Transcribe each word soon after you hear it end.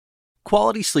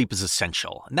Quality sleep is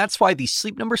essential, and that's why the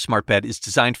Sleep Number Smart Bed is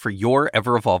designed for your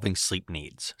ever-evolving sleep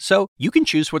needs. So you can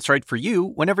choose what's right for you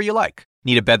whenever you like.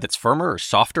 Need a bed that's firmer or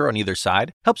softer on either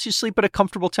side? Helps you sleep at a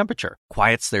comfortable temperature.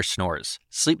 Quiets their snores.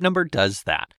 Sleep Number does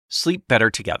that. Sleep better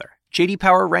together. J.D.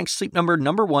 Power ranks Sleep Number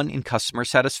 #1 in customer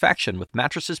satisfaction with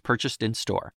mattresses purchased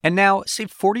in-store. And now,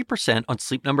 save 40% on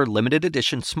Sleep Number limited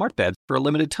edition smart beds for a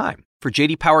limited time. For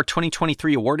J.D. Power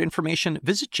 2023 award information,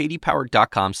 visit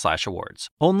jdpower.com/awards.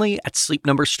 Only at Sleep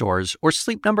Number stores or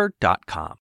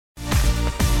sleepnumber.com.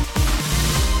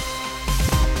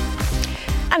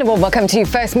 And a warm welcome to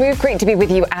First Move. Great to be with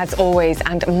you as always,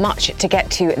 and much to get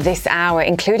to this hour,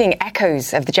 including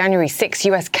echoes of the January 6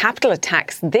 US Capitol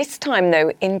attacks, this time,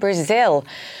 though, in Brazil.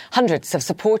 Hundreds of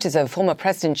supporters of former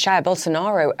President Jair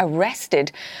Bolsonaro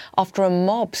arrested after a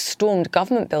mob stormed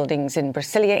government buildings in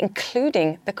Brasilia,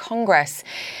 including the Congress.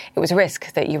 It was a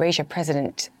risk that Eurasia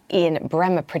President Ian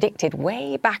Bremer predicted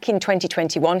way back in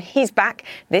 2021. He's back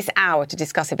this hour to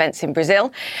discuss events in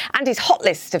Brazil and his hot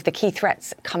list of the key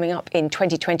threats coming up in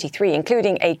 2023,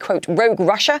 including a, quote, rogue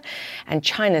Russia and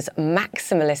China's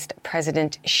maximalist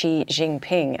President Xi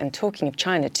Jinping. And talking of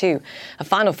China, too, a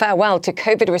final farewell to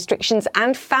COVID restrictions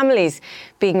and families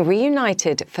being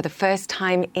reunited for the first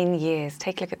time in years.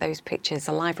 Take a look at those pictures.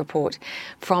 A live report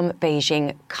from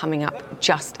Beijing coming up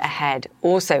just ahead.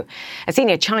 Also, a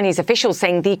senior Chinese official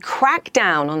saying the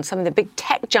crackdown on some of the big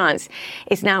tech giants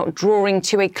is now drawing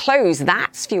to a close.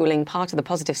 That's fueling part of the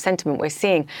positive sentiment we're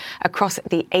seeing across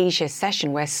the Asia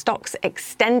session, where stocks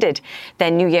extended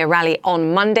their New Year rally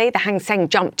on Monday. The Hang Seng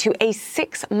jumped to a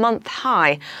 6-month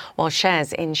high, while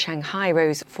shares in Shanghai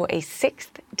rose for a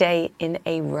 6th day in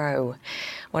a row.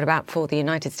 What about for the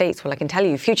United States? Well, I can tell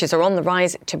you futures are on the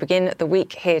rise to begin the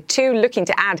week here too, looking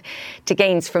to add to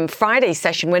gains from Friday's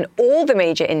session when all the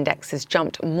major indexes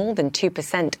jumped more than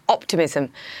 2%. Optimism,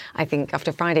 I think,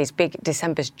 after Friday's big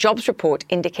December's jobs report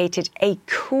indicated a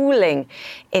cooling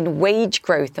in wage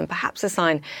growth and perhaps a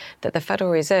sign that the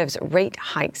Federal Reserve's rate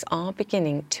hikes are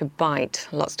beginning to bite.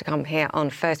 Lots to come here on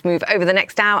First Move over the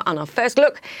next hour, and our first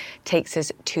look takes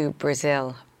us to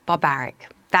Brazil. Barbaric.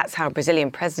 That's how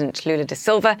Brazilian President Lula da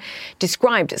Silva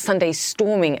described Sunday's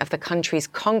storming of the country's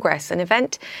Congress, an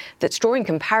event that's drawing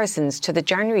comparisons to the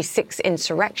January 6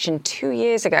 insurrection 2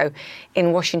 years ago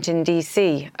in Washington,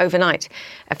 D.C. Overnight,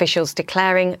 officials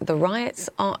declaring the riots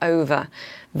are over.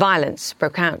 Violence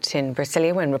broke out in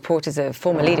Brasilia when reporters of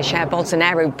former leader Jair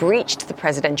Bolsonaro breached the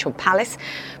presidential palace.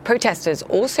 Protesters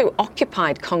also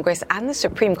occupied Congress and the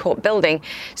Supreme Court building,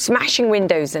 smashing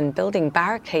windows and building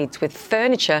barricades with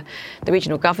furniture. The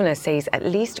regional governor says at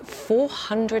least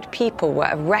 400 people were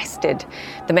arrested.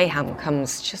 The mayhem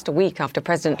comes just a week after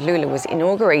President Lula was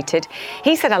inaugurated.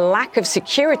 He said a lack of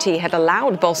security had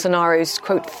allowed Bolsonaro's,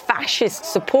 quote, fascist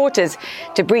supporters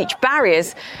to breach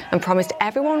barriers and promised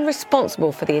everyone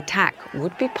responsible for the attack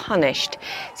would be punished.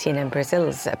 CNN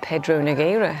Brazil's Pedro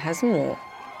Nogueira has more.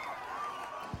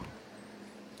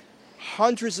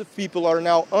 Hundreds of people are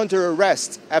now under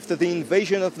arrest after the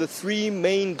invasion of the 3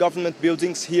 main government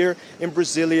buildings here in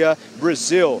Brasilia,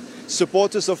 Brazil.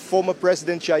 Supporters of former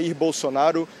President Jair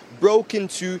Bolsonaro broke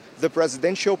into the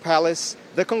presidential palace,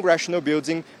 the congressional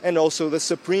building, and also the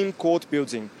Supreme Court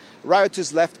building.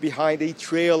 Rioters left behind a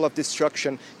trail of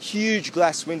destruction. Huge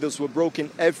glass windows were broken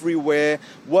everywhere.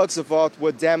 Works of art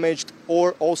were damaged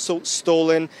or also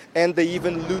stolen, and they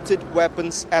even looted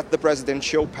weapons at the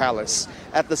presidential palace.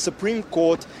 At the Supreme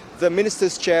Court, the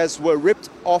ministers' chairs were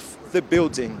ripped off the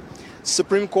building.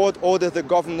 Supreme Court ordered the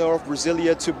governor of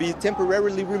Brasilia to be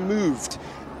temporarily removed.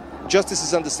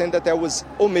 Justices understand that there was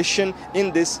omission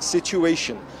in this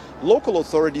situation. Local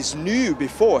authorities knew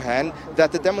beforehand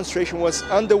that the demonstration was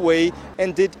underway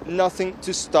and did nothing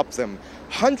to stop them.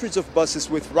 Hundreds of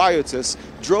buses with rioters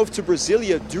drove to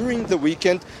Brasilia during the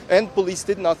weekend, and police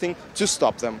did nothing to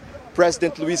stop them.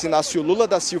 President Luiz Inácio Lula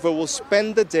da Silva will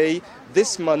spend the day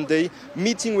this Monday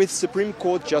meeting with Supreme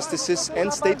Court justices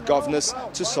and state governors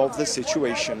to solve the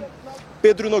situation.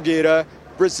 Pedro Nogueira,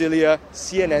 Brasilia,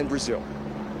 CNN Brazil.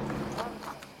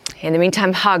 In the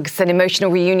meantime, hugs and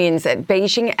emotional reunions at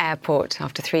Beijing airport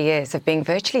after 3 years of being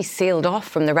virtually sealed off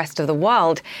from the rest of the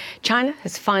world. China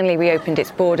has finally reopened its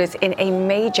borders in a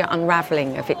major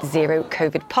unravelling of its zero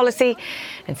COVID policy.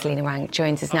 And Selena Wang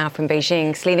joins us now from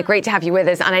Beijing. Selena, great to have you with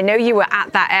us. And I know you were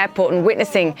at that airport and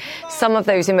witnessing some of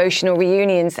those emotional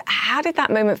reunions. How did that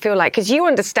moment feel like? Because you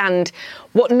understand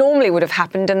what normally would have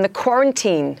happened and the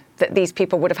quarantine that these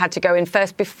people would have had to go in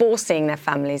first before seeing their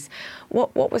families.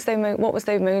 What was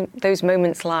those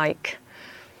moments like?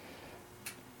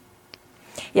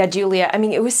 Yeah, Julia, I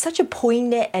mean, it was such a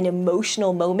poignant and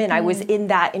emotional moment. I was in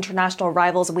that international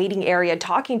arrivals waiting area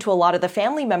talking to a lot of the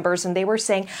family members, and they were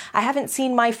saying, I haven't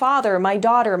seen my father, my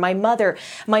daughter, my mother,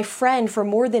 my friend for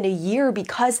more than a year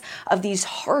because of these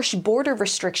harsh border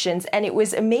restrictions. And it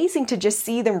was amazing to just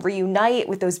see them reunite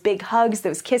with those big hugs,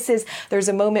 those kisses. There's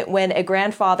a moment when a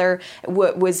grandfather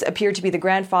appeared to be the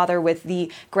grandfather with the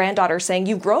granddaughter saying,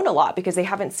 you've grown a lot, because they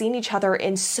haven't seen each other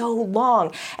in so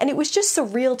long. And it was just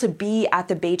surreal to be at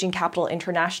the Beijing Capital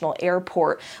International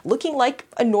Airport, looking like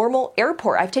a normal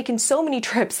airport. I've taken so many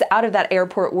trips out of that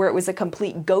airport where it was a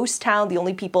complete ghost town. The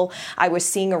only people I was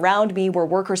seeing around me were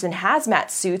workers in hazmat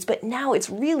suits, but now it's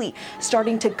really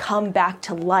starting to come back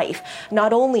to life.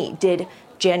 Not only did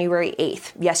January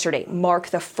 8th, yesterday, mark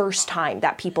the first time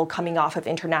that people coming off of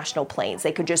international planes,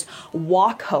 they could just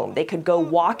walk home. They could go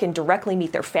walk and directly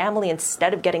meet their family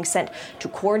instead of getting sent to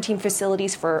quarantine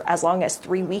facilities for as long as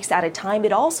 3 weeks at a time.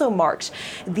 It also marked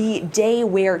the day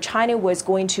where China was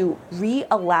going to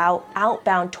re-allow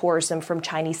outbound tourism from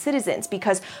Chinese citizens,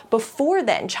 because before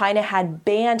then, China had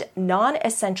banned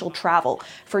non-essential travel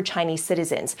for Chinese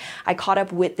citizens. I caught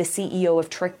up with the CEO of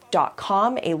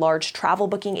Trip.com, a large travel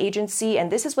booking agency,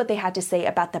 and this is what they had to say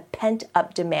about the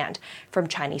pent-up demand from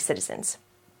Chinese citizens.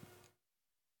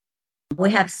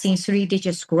 We have seen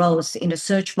 3-digit growth in the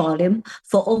search volume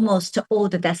for almost all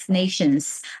the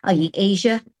destinations in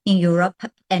Asia, in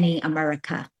Europe, and in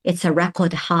America. It's a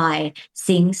record high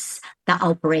since the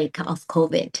outbreak of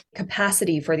COVID.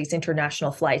 Capacity for these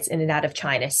international flights in and out of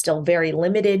China is still very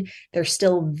limited. They're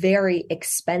still very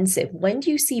expensive. When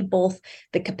do you see both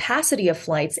the capacity of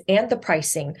flights and the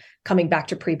pricing coming back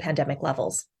to pre-pandemic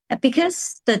levels?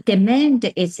 Because the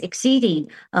demand is exceeding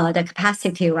the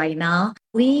capacity right now,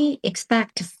 we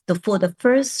expect for the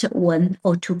first 1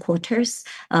 or 2 quarters,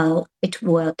 it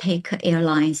will take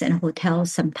airlines and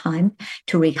hotels some time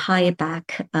to rehire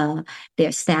back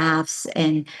their staffs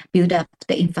and build up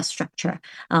the infrastructure.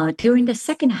 During the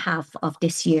second half of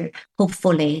this year,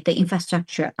 hopefully the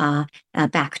infrastructure are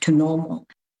back to normal.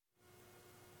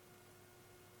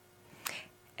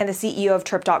 And the CEO of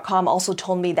Trip.com also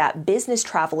told me that business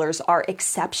travelers are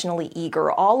exceptionally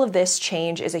eager. All of this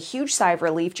change is a huge sigh of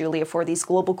relief, Julia, for these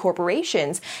global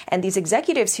corporations and these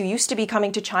executives who used to be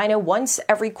coming to China once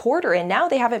every quarter, and now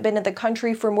they haven't been in the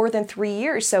country for more than 3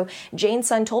 years. So Jane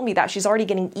Sun told me that she's already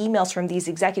getting emails from these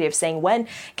executives saying, when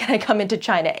can I come into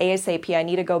China ASAP? I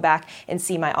need to go back and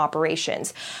see my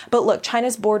operations. But look,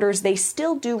 China's borders, they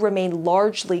still do remain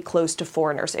largely closed to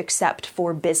foreigners, except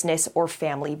for business or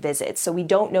family visits. So we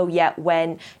don't know yet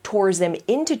when tourism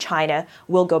into China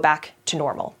will go back to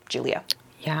normal. Julia.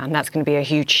 Yeah, and that's going to be a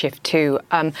huge shift too.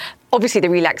 Obviously, the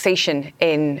relaxation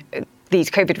in these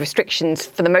COVID restrictions,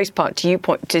 for the most part,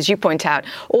 as you point out,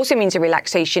 also means a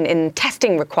relaxation in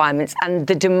testing requirements and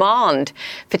the demand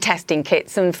for testing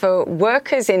kits. And for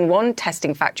workers in one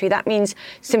testing factory, that means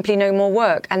simply no more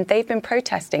work. And they've been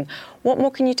protesting. What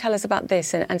more can you tell us about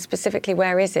this? And specifically,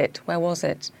 where is it? Where was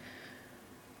it?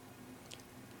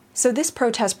 So this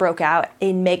protest broke out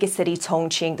in megacity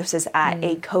Chongqing. This is at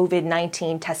a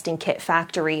COVID-19 testing kit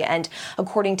factory. And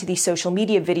according to these social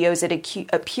media videos, it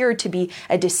appeared to be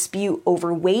a dispute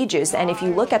over wages. And if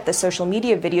you look at the social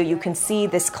media video, you can see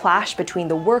this clash between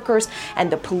the workers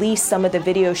and the police. Some of the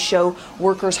videos show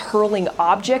workers hurling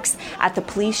objects at the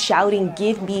police, shouting,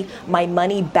 "Give me my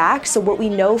money back." So what we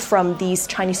know from these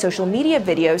Chinese social media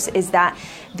videos is that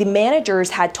the managers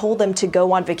had told them to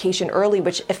go on vacation early,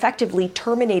 which effectively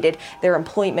terminated their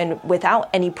employment without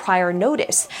any prior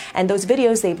notice. And those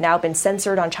videos, they've now been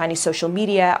censored on Chinese social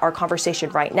media. Our conversation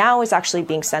right now is actually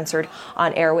being censored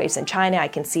on airwaves in China. I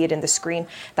can see it in the screen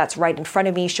that's right in front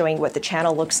of me, showing what the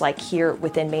channel looks like here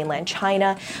within mainland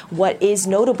China. What is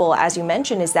notable, as you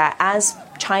mentioned, is that as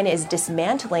China is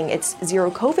dismantling its zero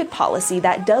COVID policy,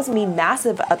 that does mean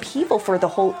massive upheaval for the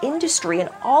whole industry and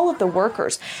all of the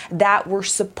workers that were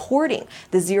supporting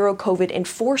the zero COVID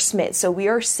enforcement. So we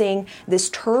are seeing this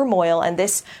turmoil, and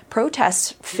this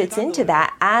protest fits into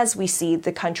that as we see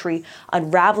the country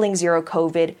unraveling zero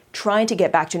COVID, trying to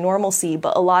get back to normalcy,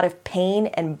 but a lot of pain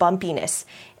and bumpiness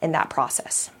in that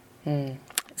process.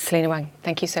 Selena Wang,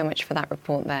 thank you so much for that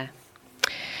report there.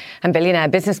 And billionaire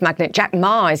business magnate Jack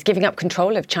Ma is giving up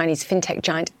control of Chinese fintech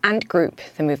giant Ant Group.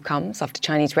 The move comes after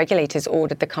Chinese regulators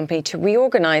ordered the company to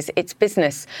reorganize its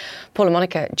business. Paula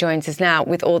Monica joins us now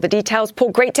with all the details.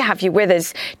 Paul, great to have you with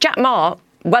us. Jack Ma,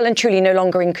 well and truly no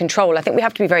longer in control. I think we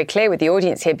have to be very clear with the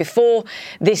audience here. Before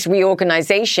this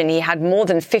reorganization, he had more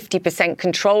than 50%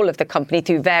 control of the company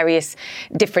through various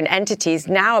different entities.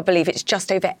 Now I believe it's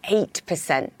just over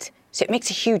 8%. So it makes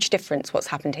a huge difference what's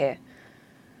happened here.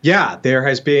 Yeah, there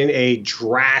has been a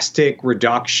drastic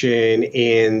reduction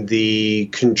in the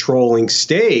controlling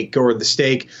stake, or the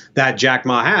stake that Jack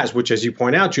Ma has, which, as you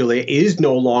point out, Julia, is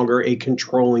no longer a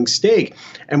controlling stake.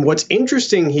 And what's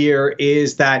interesting here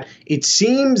is that it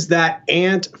seems that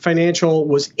Ant Financial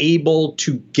was able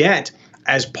to get,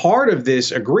 as part of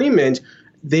this agreement,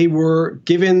 they were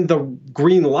given the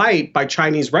green light by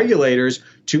Chinese regulators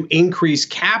to increase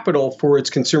capital for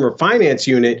its consumer finance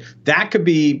unit. That could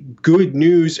be good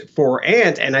news for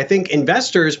Ant. And I think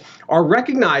investors are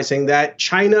recognizing that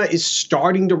China is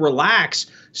starting to relax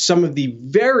some of the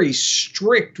very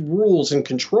strict rules and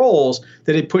controls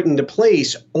that it put into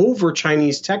place over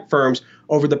Chinese tech firms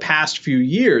over the past few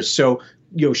years. So,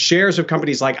 shares of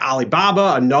companies like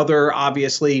Alibaba, another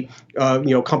obviously,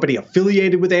 company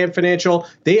affiliated with Ant Financial,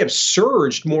 they have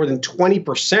surged more than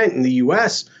 20% in the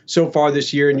U.S. so far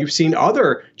this year. And you've seen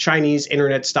other Chinese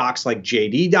internet stocks like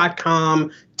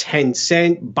JD.com,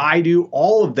 Tencent, Baidu,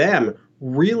 all of them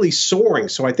really soaring.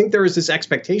 So I think there is this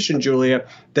expectation, Julia,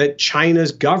 that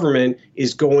China's government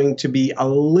is going to be a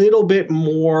little bit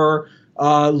more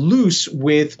loose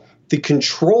with the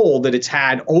control that it's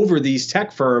had over these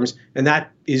tech firms, and that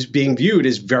is being viewed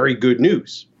as very good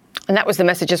news. And that was the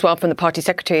message as well from the party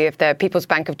secretary of the People's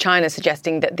Bank of China,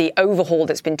 suggesting that the overhaul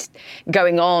that's been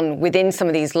going on within some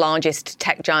of these largest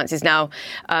tech giants is now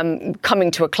coming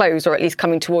to a close, or at least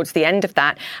coming towards the end of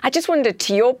that. I just wondered,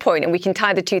 to your point, and we can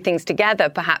tie the two things together,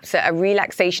 perhaps a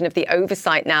relaxation of the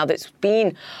oversight now that's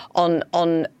been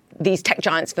on these tech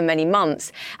giants for many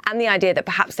months, and the idea that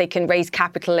perhaps they can raise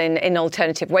capital in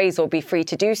alternative ways or be free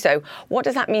to do so. What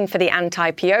does that mean for the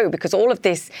Ant-IPO? Because all of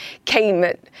this came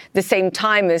at the same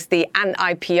time as the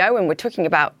Ant-IPO, and we're talking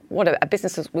about what a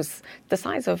business was the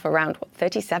size of around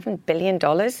 $37 billion,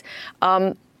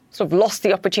 sort of lost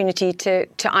the opportunity to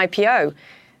IPO.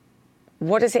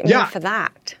 What does it mean for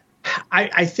that?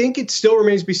 I think it still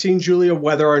remains to be seen, Julia,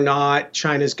 whether or not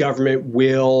China's government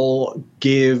will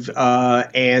give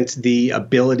Ant the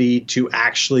ability to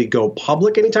actually go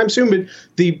public anytime soon. But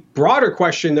the broader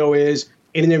question, though, is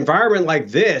in an environment like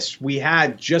this, we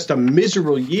had just a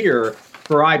miserable year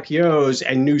for IPOs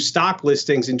and new stock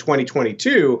listings in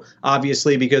 2022,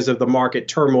 obviously because of the market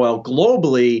turmoil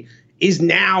globally. Is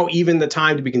now even the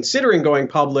time to be considering going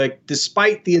public,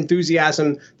 despite the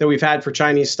enthusiasm that we've had for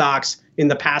Chinese stocks in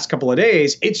the past couple of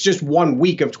days? It's just 1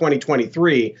 week of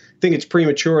 2023. I think it's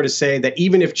premature to say that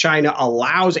even if China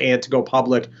allows Ant to go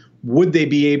public, would they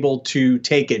be able to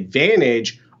take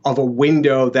advantage of a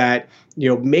window that,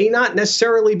 may not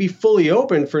necessarily be fully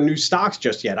open for new stocks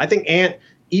just yet? I think Ant,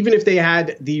 even if they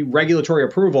had the regulatory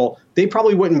approval, they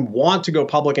probably wouldn't want to go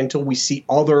public until we see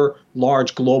other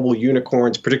large global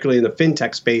unicorns, particularly in the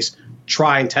fintech space,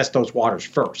 try and test those waters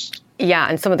first. Yeah,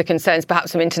 and some of the concerns,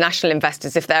 perhaps some international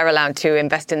investors, if they're allowed to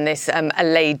invest in this,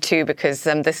 allayed too, because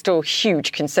there's still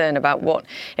huge concern about what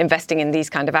investing in these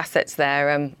kind of assets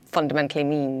there fundamentally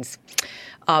means.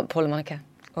 Paula, Monica,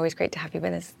 always great to have you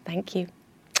with us. Thank you.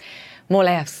 More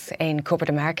layoffs in corporate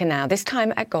America now, this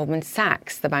time at Goldman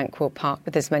Sachs. The bank will part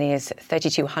with as many as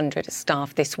 3,200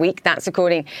 staff this week. That's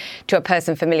according to a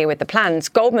person familiar with the plans.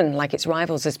 Goldman, like its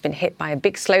rivals, has been hit by a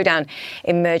big slowdown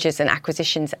in mergers and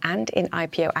acquisitions and in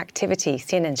IPO activity.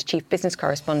 CNN's chief business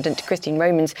correspondent, Christine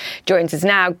Romans, joins us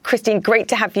now. Christine, great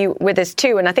to have you with us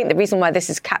too. And I think the reason why this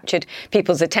has captured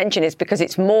people's attention is because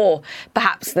it's more,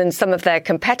 perhaps, than some of their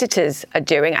competitors are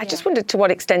doing. I just wondered to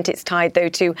what extent it's tied, though,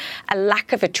 to a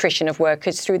lack of attrition of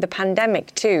workers through the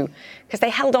pandemic too, because they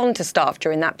held on to staff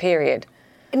during that period.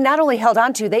 Not only held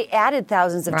on to, they added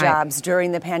thousands of jobs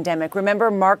during the pandemic.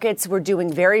 Remember, markets were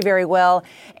doing very, very well,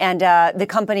 and the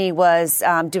company was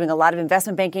doing a lot of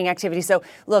investment banking activity. So,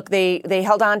 look, they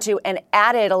held on to and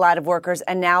added a lot of workers,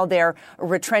 and now they're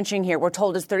retrenching here. We're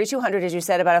told it's 3,200, as you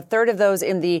said, about a third of those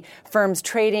in the firm's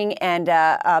trading and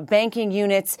banking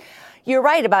units. You're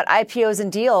right about IPOs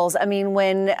and deals. I mean,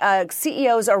 when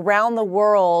CEOs around the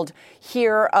world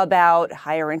hear about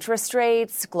higher interest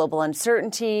rates, global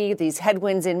uncertainty, these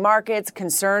headwinds in markets,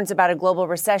 concerns about a global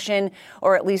recession,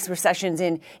 or at least recessions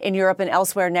in Europe and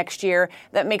elsewhere next year,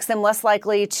 that makes them less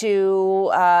likely to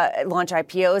launch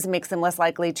IPOs, makes them less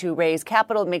likely to raise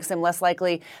capital, makes them less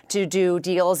likely to do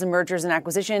deals and mergers and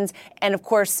acquisitions. And of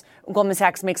course, Goldman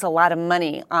Sachs makes a lot of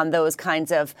money on those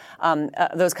kinds of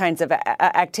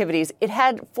activities. It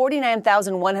had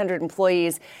 49,100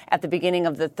 employees at the beginning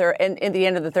of the third, in the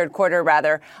end of the third quarter,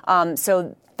 rather.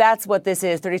 So That's what this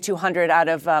is, 3,200 out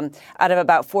of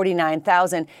about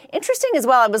 49,000. Interesting as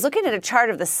well, I was looking at a chart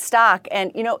of the stock,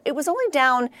 and, it was only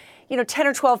down 10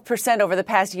 or 12% over the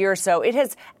past year or so. It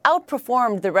has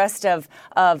outperformed the rest of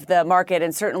the market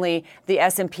and certainly the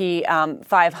S&P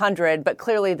 500. But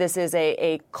clearly this is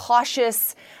a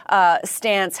cautious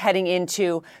stance heading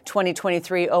into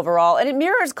 2023 overall. And it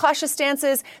mirrors cautious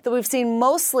stances that we've seen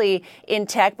mostly in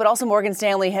tech, but also Morgan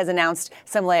Stanley has announced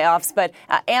some layoffs. But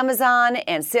Amazon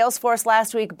and Salesforce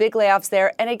last week, big layoffs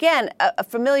there. And again, a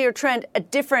familiar trend, a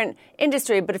different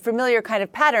industry, but a familiar kind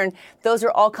of pattern. Those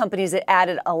are all companies that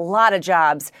added a lot of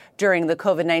jobs during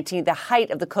the height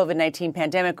of the COVID-19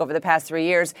 pandemic over the past 3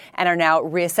 years, and are now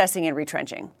reassessing and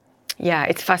retrenching. Yeah,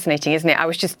 it's fascinating, isn't it? I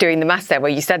was just doing the maths there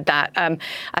where you said that.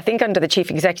 I think under the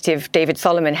chief executive, David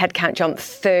Solomon, headcount jumped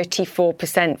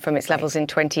 34% from its levels in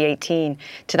 2018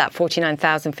 to that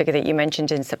 49,000 figure that you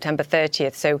mentioned in September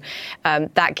 30th. So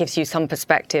that gives you some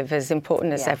perspective, as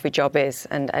important as every job is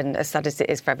and as sad as it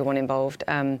is for everyone involved.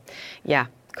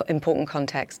 Important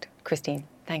context. Christine,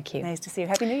 thank you. Nice to see you.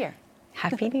 Happy New Year.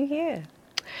 Happy New Year.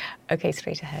 OK,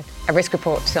 straight ahead. A risk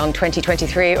report on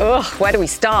 2023. Where do we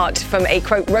start? From a,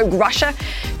 quote, rogue Russia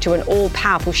to an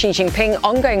all-powerful Xi Jinping,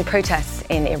 ongoing protests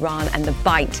in Iran and the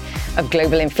bite of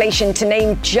global inflation, to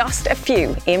name just a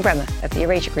few. Ian Bremmer of the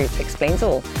Eurasia Group explains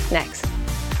all next.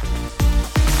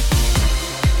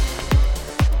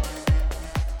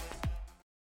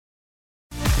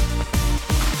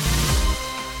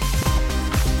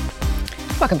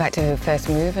 Welcome back to First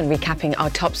Move, and recapping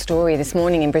our top story this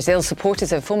morning. In Brazil,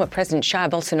 supporters of former President Jair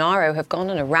Bolsonaro have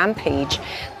gone on a rampage,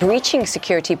 breaching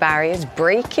security barriers,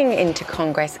 breaking into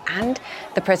Congress and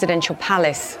the presidential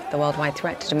palace. The worldwide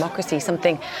threat to democracy,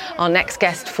 something our next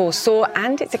guest foresaw,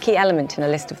 and it's a key element in a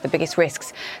list of the biggest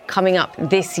risks coming up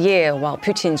this year. While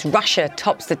Putin's Russia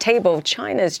tops the table,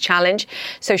 China's challenge,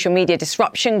 social media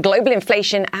disruption, global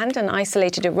inflation and an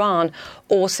isolated Iran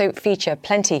also feature.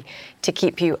 Plenty to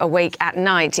keep you awake at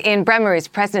night. Ian Bremmer is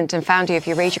president and founder of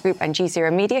Eurasia Group and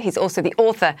G0 Media. He's also the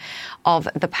author of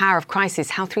The Power of Crisis,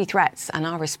 How Three Threats and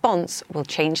Our Response Will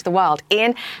Change the World.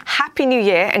 Ian, Happy New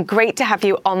Year, and great to have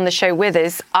you on the show with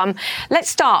us. Let's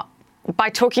start by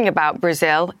talking about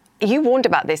Brazil. You warned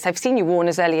about this. I've seen you warn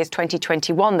as early as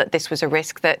 2021 that this was a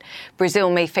risk, that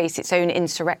Brazil may face its own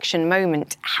insurrection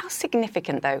moment. How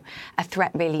significant, though, a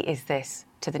threat really is this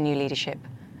to the new leadership?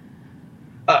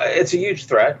 It's a huge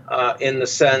threat in the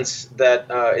sense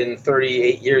that in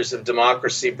 38 years of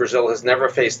democracy, Brazil has never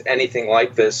faced anything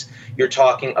like this. You're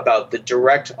talking about the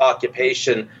direct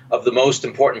occupation of the most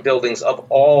important buildings of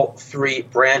all three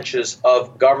branches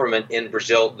of government in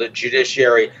Brazil: the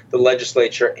judiciary, the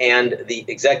legislature, and the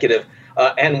executive.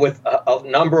 And with a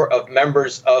number of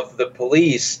members of the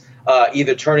police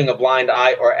either turning a blind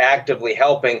eye or actively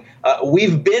helping.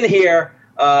 We've been here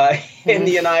in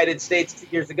the United States 2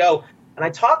 years ago. And I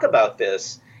talk about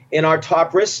this in our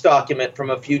top risk document from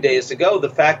a few days ago, the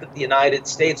fact that the United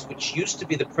States, which used to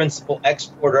be the principal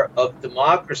exporter of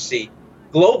democracy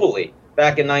globally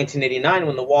back in 1989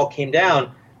 when the wall came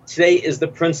down, today is the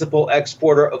principal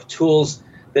exporter of tools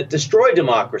that destroy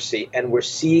democracy. And we're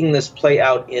seeing this play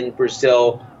out in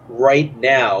Brazil right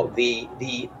now.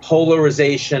 The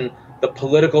polarization, the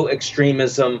political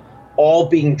extremism, all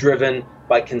being driven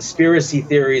by conspiracy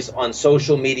theories on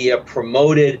social media,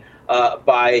 promoted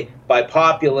by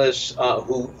populists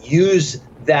who use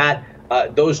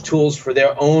those tools for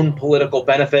their own political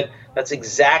benefit. That's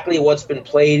exactly what's been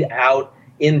played out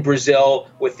in Brazil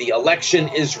with the election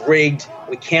is rigged.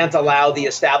 We can't allow the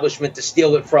establishment to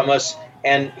steal it from us.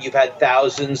 And you've had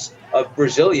thousands of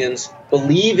Brazilians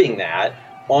believing that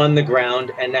on the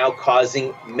ground and now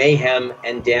causing mayhem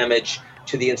and damage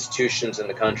to the institutions in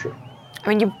the country. I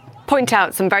mean, you point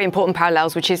out some very important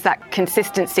parallels, which is that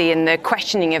consistency in the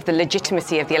questioning of the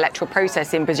legitimacy of the electoral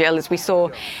process in Brazil, as we saw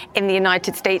in the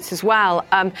United States as well.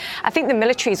 I think the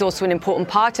military is also an important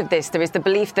part of this. There is the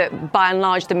belief that, by and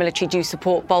large, the military do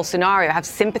support Bolsonaro, have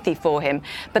sympathy for him.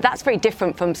 But that's very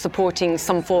different from supporting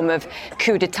some form of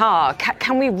coup d'etat.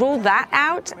 Can we rule that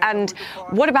out? And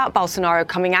what about Bolsonaro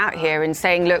coming out here and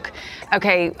saying, look,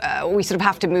 OK, we sort of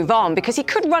have to move on? Because he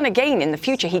could run again in the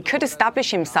future. He could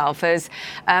establish himself as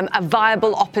a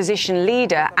viable opposition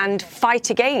leader and fight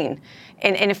again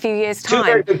in a few years' time. Two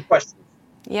very good questions.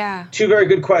 Yeah. Two very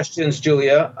good questions,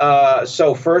 Julia.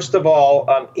 So first of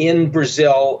all, in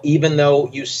Brazil, even though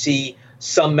you see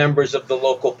some members of the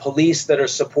local police that are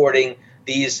supporting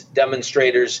these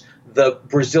demonstrators, the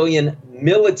Brazilian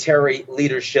military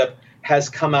leadership has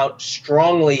come out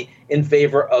strongly in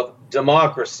favor of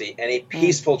democracy and a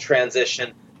peaceful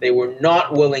transition They were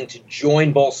not willing to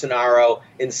join Bolsonaro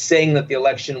in saying that the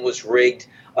election was rigged.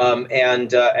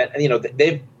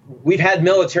 We've had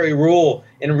military rule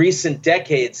in recent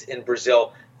decades in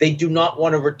Brazil. They do not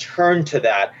want to return to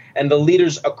that. And the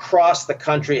leaders across the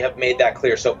country have made that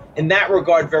clear. So in that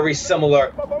regard, very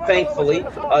similar, thankfully,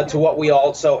 to what we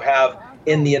also have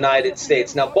in the United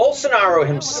States. Now, Bolsonaro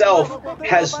himself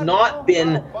has not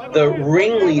been the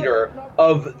ringleader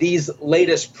of these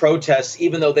latest protests,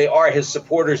 even though they are his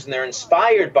supporters and they're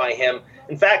inspired by him.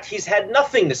 In fact, he's had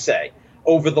nothing to say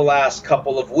over the last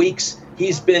couple of weeks.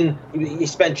 He spent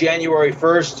January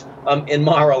 1st in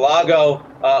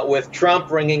Mar-a-Lago with Trump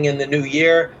ringing in the new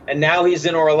year, and now he's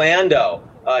in Orlando.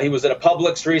 He was at a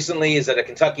Publix recently. He's at a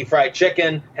Kentucky Fried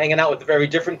Chicken, hanging out with a very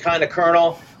different kind of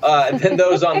colonel than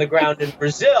those on the ground in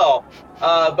Brazil.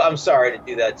 I'm sorry to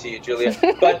do that to you, Julia.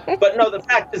 But no, the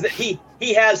fact is that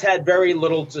he has had very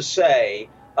little to say.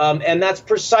 And that's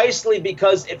precisely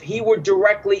because if he were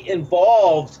directly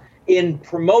involved in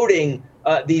promoting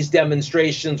these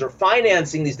demonstrations or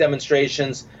financing these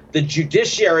demonstrations, the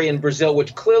judiciary in Brazil,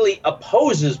 which clearly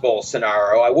opposes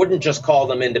Bolsonaro, I wouldn't just call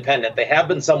them independent, they have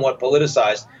been somewhat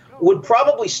politicized, would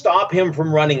probably stop him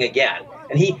from running again.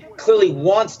 And he clearly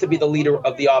wants to be the leader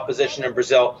of the opposition in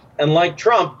Brazil, and like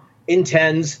Trump,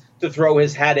 intends to throw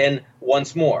his hat in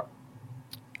once more.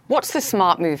 What's the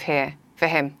smart move here for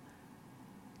him?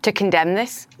 To condemn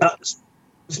this?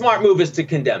 The smart move is to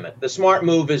condemn it. The smart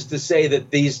move is to say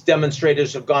that these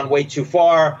demonstrators have gone way too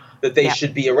far, that they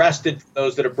should be arrested,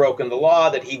 those that have broken the law,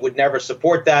 that he would never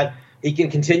support that. He can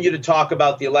continue to talk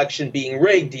about the election being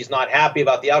rigged. He's not happy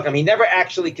about the outcome. He never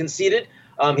actually conceded.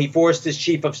 He forced his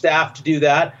chief of staff to do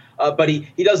that. But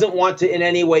he doesn't want to in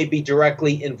any way be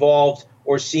directly involved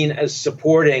or seen as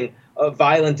supporting a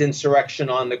violent insurrection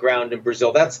on the ground in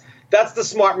Brazil. That's the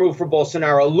smart move for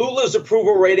Bolsonaro. Lula's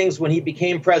approval ratings when he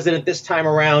became president this time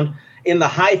around in the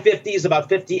high 50s, about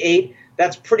 58.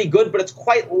 That's pretty good, but it's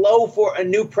quite low for a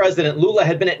new president. Lula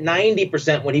had been at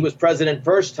 90% when he was president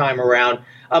first time around.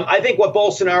 I think what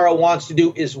Bolsonaro wants to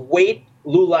do is wait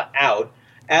Lula out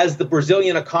as the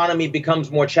Brazilian economy becomes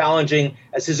more challenging,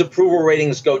 as his approval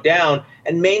ratings go down,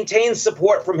 and maintain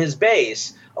support from his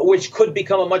base, which could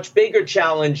become a much bigger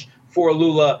challenge for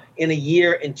Lula in a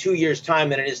year, in 2 years' time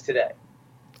than it is today.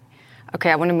 OK,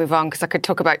 I want to move on because I could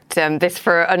talk about this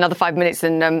for another 5 minutes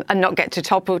and not get to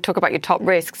talk about your top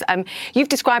risks. You've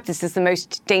described this as the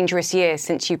most dangerous year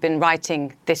since you've been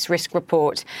writing this risk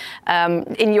report.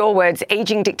 In your words,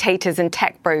 aging dictators and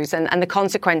tech bros and the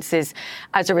consequences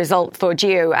as a result for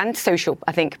geo and social,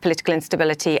 I think, political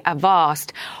instability are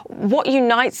vast. What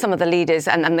unites some of the leaders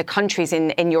and the countries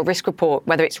in your risk report,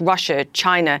 whether it's Russia,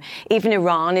 China, even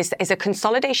Iran, is a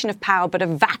consolidation of power, but a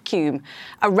vacuum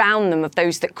around them of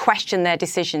those that question their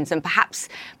decisions and perhaps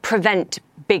prevent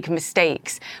big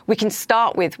mistakes. We can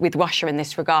start with Russia in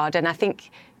this regard. And I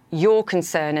think your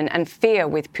concern and fear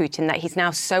with Putin that he's now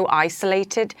so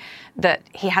isolated that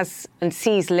he has and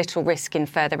sees little risk in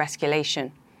further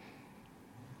escalation.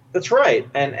 That's right.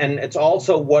 And it's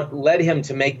also what led him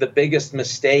to make the biggest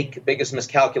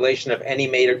miscalculation of any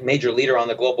major leader on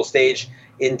the global stage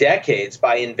in decades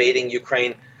by invading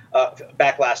Ukraine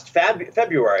back last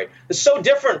February. It's so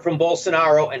different from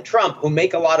Bolsonaro and Trump, who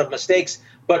make a lot of mistakes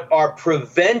but are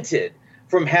prevented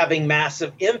from having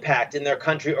massive impact in their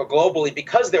country or globally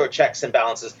because there are checks and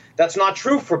balances. That's not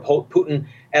true for Putin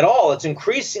at all. It's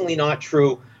increasingly not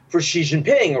true for Xi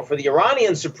Jinping or for the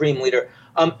Iranian supreme leader.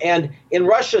 And in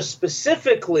Russia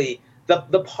specifically,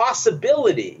 the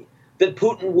possibility that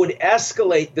Putin would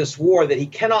escalate this war that he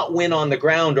cannot win on the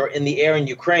ground or in the air in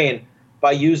Ukraine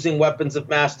by using weapons of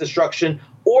mass destruction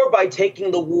or by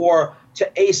taking the war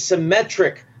to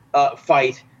asymmetric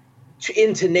fight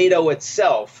into NATO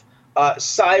itself,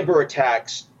 cyber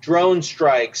attacks, drone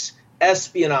strikes,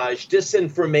 espionage,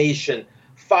 disinformation,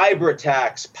 fiber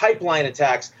attacks, pipeline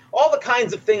attacks, all the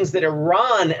kinds of things that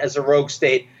Iran as a rogue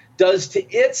state does to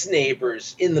its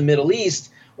neighbors in the Middle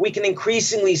East, we can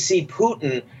increasingly see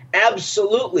Putin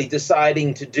absolutely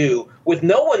deciding to do with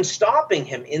no one stopping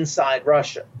him inside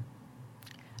Russia.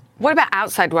 What about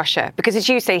outside Russia? Because as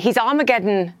you say, he's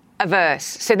Armageddon averse.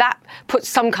 So that puts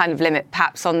some kind of limit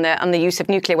perhaps on the use of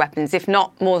nuclear weapons, if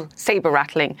not more saber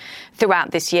rattling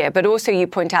throughout this year. But also you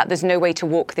point out there's no way to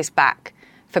walk this back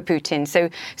for Putin. So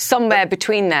somewhere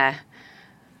between there.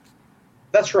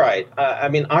 That's right.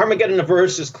 Armageddon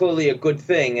averse is clearly a good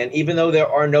thing. And even though there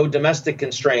are no domestic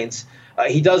constraints,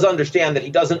 he does understand that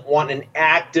he doesn't want an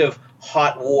active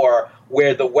hot war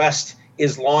where the West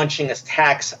is launching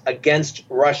attacks against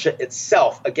Russia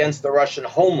itself, against the Russian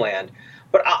homeland.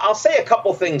 But I'll say a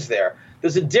couple things there.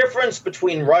 There's a difference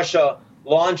between Russia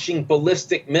launching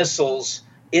ballistic missiles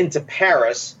into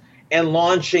Paris and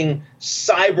launching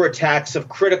cyber attacks of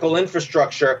critical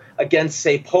infrastructure against,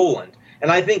 say, Poland.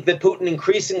 And I think that Putin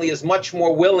increasingly is much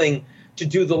more willing to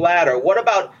do the latter. What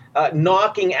about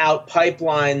knocking out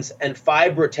pipelines and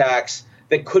fiber attacks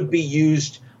that could be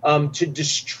used to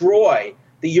destroy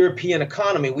the European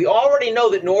economy? We already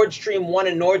know that Nord Stream 1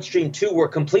 and Nord Stream 2 were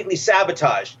completely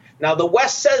sabotaged. Now, the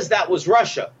West says that was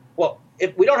Russia. Well,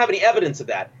 if we don't have any evidence of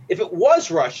that. If it was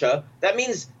Russia, that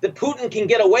means that Putin can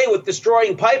get away with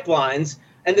destroying pipelines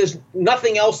and there's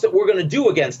nothing else that we're going to do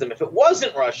against them. If it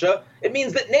wasn't Russia, it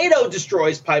means that NATO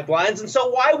destroys pipelines. And so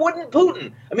why wouldn't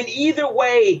Putin? I mean, either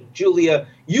way, Julia,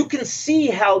 you can see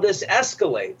how this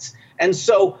escalates. And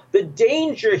so the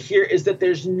danger here is that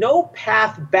there's no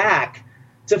path back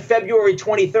to February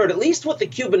 23rd, at least with the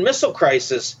Cuban Missile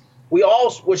Crisis. We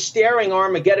all were staring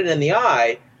Armageddon in the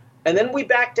eye, and then we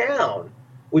back down.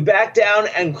 We back down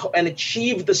and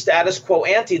achieve the status quo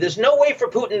ante. There's no way for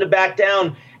Putin to back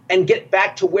down and get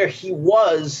back to where he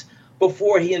was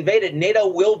before he invaded. NATO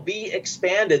will be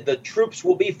expanded. The troops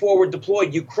will be forward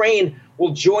deployed. Ukraine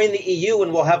will join the EU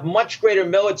and will have much greater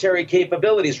military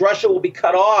capabilities. Russia will be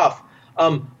cut off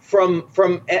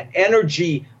from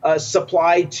energy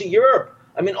supply to Europe.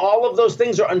 I mean, all of those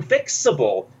things are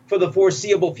unfixable for the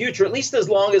foreseeable future, at least as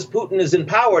long as Putin is in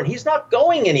power. And he's not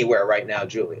going anywhere right now,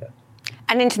 Julia.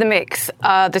 And into the mix,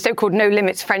 the so-called no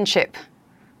limits friendship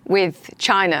with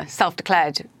China,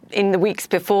 self-declared in the weeks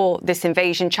before this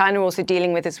invasion. China also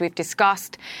dealing with, as we've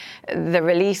discussed, the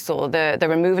release or the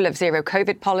removal of zero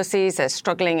COVID policies, a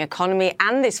struggling economy,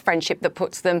 and this friendship that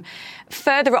puts them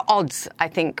further at odds, I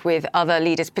think, with other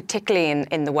leaders, particularly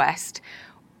in the West.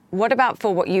 What about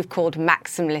for what you've called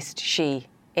maximalist Xi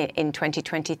in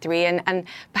 2023 and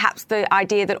perhaps the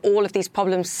idea that all of these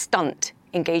problems stunt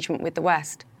engagement with the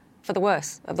West for the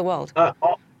worse of the world?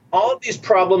 All of these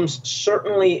problems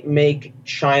certainly make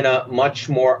China much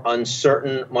more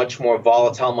uncertain, much more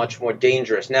volatile, much more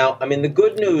dangerous. Now, I mean, the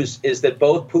good news is that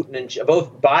both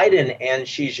Biden and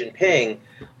Xi Jinping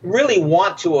really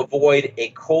want to avoid a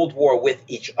Cold War with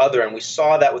each other. And we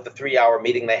saw that with the 3-hour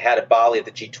meeting they had at Bali at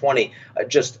the G20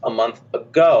 just a month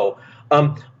ago.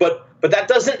 But that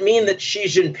doesn't mean that Xi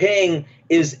Jinping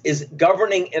is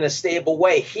governing in a stable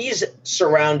way. He's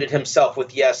surrounded himself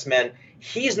with yes men.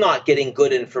 He's not getting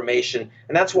good information.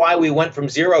 And that's why we went from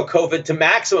zero COVID to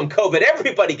maximum COVID.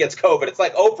 Everybody gets COVID. It's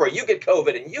like Oprah, you get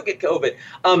COVID and you get COVID.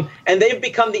 And they've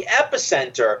become the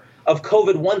epicenter of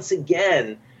COVID once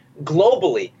again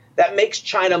globally. That makes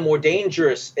China more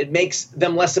dangerous. It makes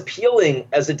them less appealing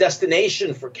as a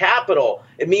destination for capital.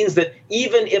 It means that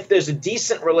even if there's a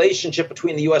decent relationship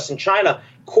between the U.S. and China,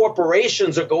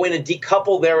 corporations are going to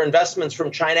decouple their investments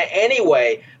from China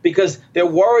anyway because they're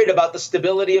worried about the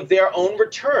stability of their own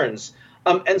returns.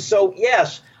 And so,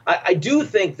 yes, I do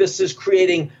think this is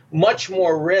creating much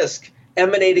more risk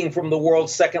emanating from the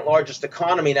world's second largest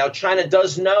economy. Now, China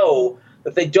does know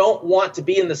that they don't want to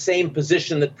be in the same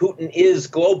position that Putin is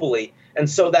globally. And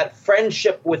so that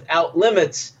friendship without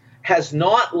limits has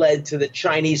not led to the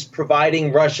Chinese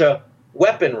providing Russia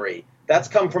weaponry. That's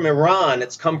come from Iran.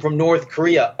 It's come from North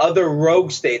Korea, other rogue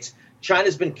states.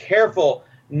 China's been careful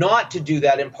not to do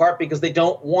that, in part because they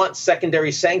don't want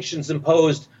secondary sanctions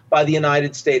imposed by the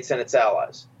United States and its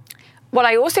allies. What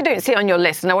I also don't see on your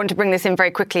list, and I want to bring this in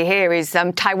very quickly here, is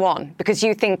Taiwan, because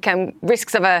you think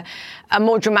risks of a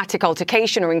more dramatic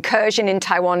altercation or incursion in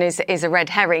Taiwan is a red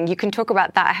herring. You can talk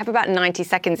about that. I have about 90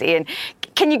 seconds, Ian.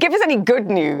 Can you give us any good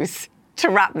news to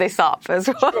wrap this up as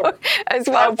well, sure.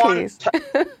 Taiwan, please?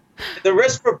 The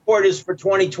risk report is for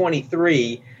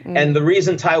 2023, and the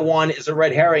reason Taiwan is a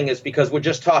red herring is because we're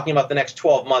just talking about the next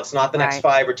 12 months, not the next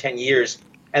 5 or 10 years.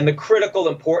 And the critical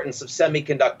importance of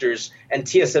semiconductors and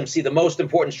TSMC, the most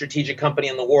important strategic company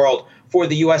in the world, for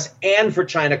the U.S. and for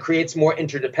China, creates more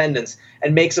interdependence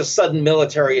and makes a sudden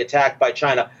military attack by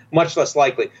China much less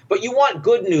likely. But you want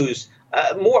good news.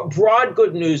 More broad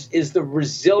good news is the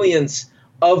resilience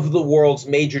of the world's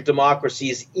major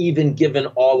democracies, even given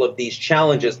all of these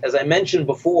challenges. As I mentioned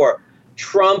before,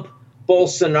 Trump,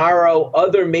 Bolsonaro,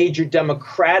 other major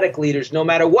democratic leaders, no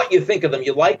matter what you think of them,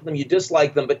 you like them, you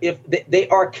dislike them, but if they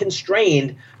are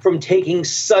constrained from taking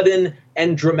sudden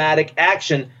and dramatic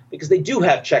action because they do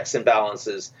have checks and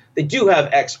balances. They do have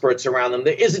experts around them.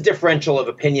 There is a differential of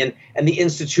opinion, and the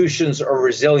institutions are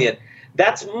resilient.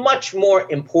 That's much more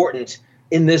important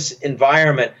in this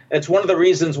environment. And it's one of the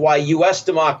reasons why U.S.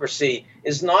 democracy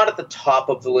is not at the top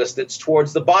of the list. It's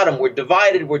towards the bottom. We're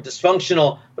divided, we're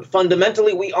dysfunctional, but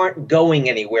fundamentally we aren't going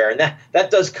anywhere. And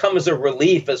that does come as a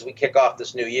relief as we kick off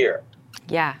this new year.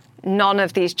 Yeah, none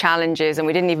of these challenges, and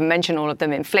we didn't even mention all of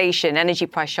them, inflation, energy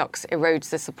price shocks, erodes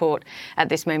the support at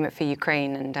this moment for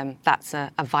Ukraine. And that's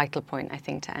a vital point, I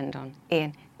think, to end on.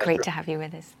 Ian, great to have you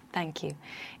with us. Thank you.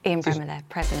 Ian Bremmer there,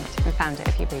 President and Founder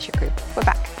of Eurasia Group. We're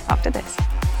back after this.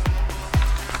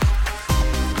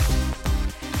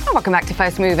 Welcome back to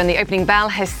First Move, and the opening bell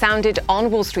has sounded on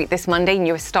Wall Street this Monday.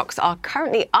 US stocks are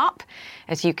currently up.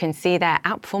 As you can see there,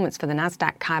 outperformance for the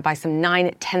Nasdaq higher by some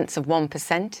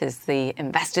 0.9% as the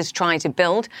investors try to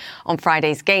build on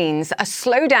Friday's gains. A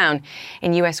slowdown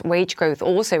in US wage growth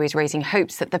also is raising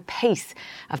hopes that the pace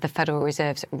of the Federal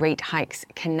Reserve's rate hikes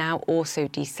can now also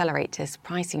decelerate as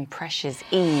pricing pressures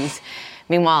ease.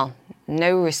 Meanwhile,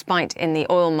 no respite in the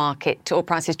oil market. Oil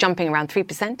prices jumping around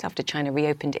 3% after China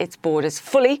reopened its borders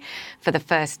fully for the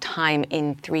first time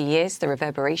in 3 years. The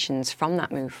reverberations from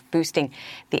that move boosting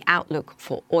the outlook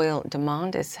for oil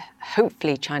demand as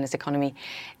hopefully China's economy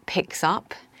picks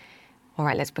up. All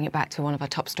right, let's bring it back to one of our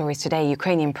top stories today.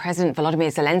 Ukrainian President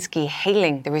Volodymyr Zelensky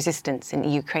hailing the resistance in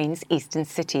Ukraine's eastern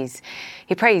cities.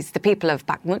 He praised the people of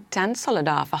Bakhmut and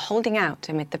Soledar for holding out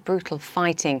amid the brutal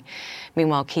fighting.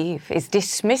 Meanwhile, Kyiv is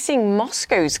dismissing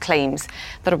Moscow's claims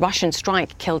that a Russian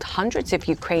strike killed hundreds of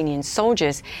Ukrainian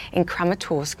soldiers in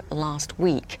Kramatorsk last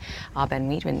week. Our Ben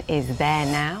Weedman is there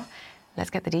now. Let's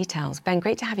get the details. Ben,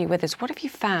 great to have you with us. What have you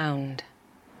found?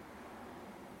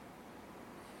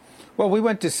 Well, we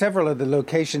went to several of the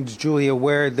locations, Julia,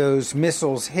 where those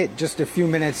missiles hit just a few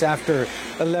minutes after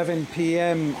 11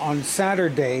 p.m. on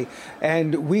Saturday,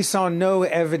 and we saw no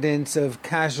evidence of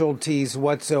casualties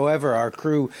whatsoever. Our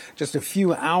crew, just a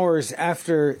few hours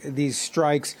after these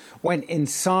strikes, went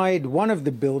inside one of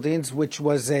the buildings, which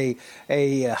was a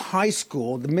high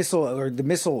school. The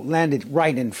missile landed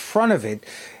right in front of it.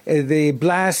 The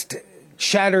blast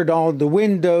shattered all the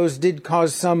windows, did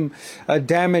cause some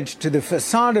damage to the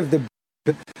facade of the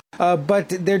but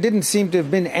there didn't seem to have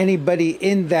been anybody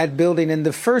in that building in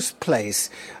the first place.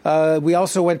 We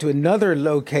also went to another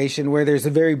location where there's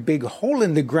a very big hole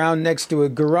in the ground next to a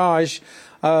garage,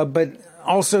 but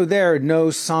also there,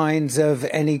 no signs of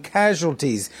any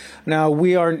casualties. Now,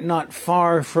 we are not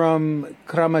far from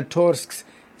Kramatorsk's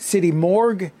city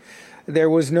morgue.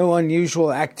 There was no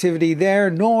unusual activity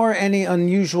there, nor any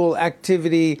unusual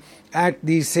activity at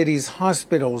the city's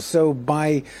hospitals. So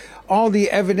by all the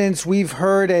evidence we've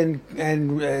heard and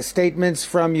statements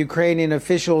from Ukrainian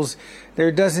officials,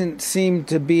 there doesn't seem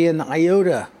to be an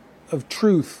iota of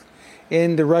truth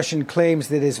in the Russian claims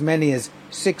that as many as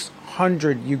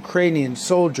 600 Ukrainian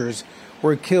soldiers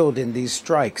were killed in these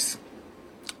strikes.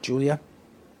 Julia?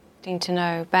 Interesting to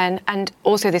know, Ben. And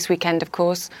also this weekend, of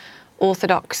course,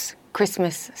 Orthodox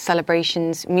Christmas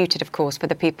celebrations muted, of course, for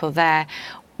the people there.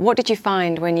 What did you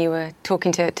find when you were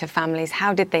talking to families?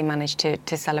 How did they manage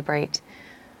to celebrate?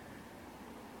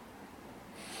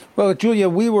 Well, Julia,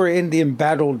 we were in the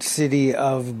embattled city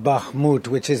of Bakhmut,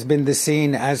 which has been the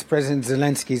scene, as President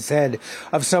Zelensky said,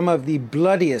 of some of the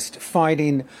bloodiest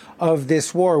fighting of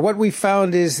this war. What we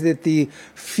found is that the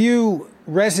few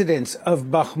residents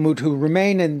of Bakhmut who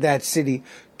remain in that city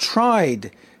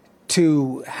tried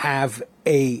to have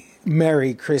a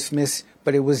Merry Christmas,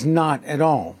 but it was not at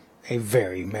all a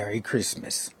very Merry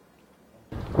Christmas.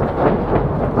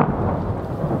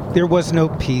 There was no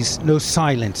peace, no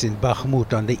silence in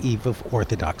Bakhmut on the eve of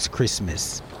Orthodox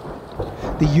Christmas.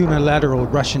 The unilateral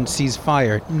Russian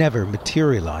ceasefire never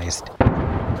materialized.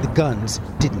 The guns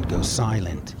didn't go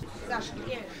silent.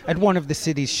 At one of the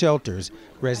city's shelters,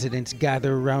 residents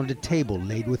gather around a table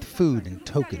laid with food and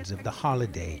tokens of the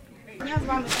holiday.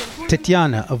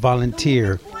 Tatiana, a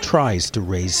volunteer, tries to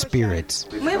raise spirits.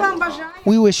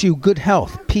 We wish you good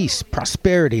health, peace,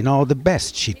 prosperity, and all the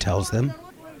best, she tells them.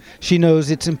 She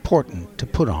knows it's important to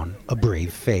put on a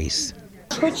brave face.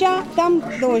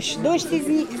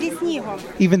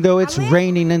 Even though it's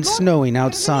raining and snowing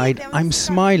outside, I'm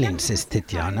smiling, says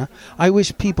Tatiana. I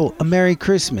wish people a Merry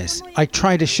Christmas. I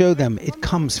try to show them it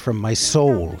comes from my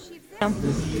soul.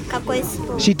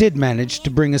 She did manage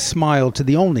to bring a smile to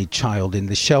the only child in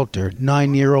the shelter,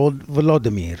 9-year-old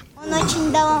Volodymyr.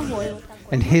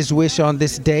 And his wish on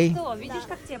this day?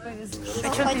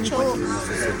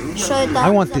 I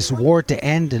want this war to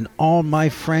end and all my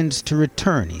friends to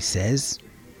return, he says.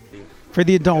 For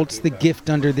the adults, the gift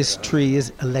under this tree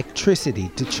is electricity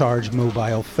to charge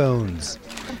mobile phones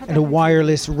and a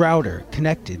wireless router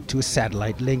connected to a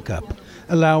satellite link-up,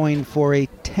 allowing for a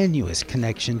tenuous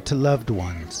connection to loved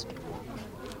ones.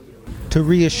 To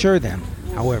reassure them,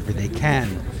 however they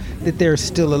can, that they're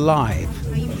still alive,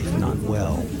 if not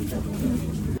well.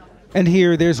 And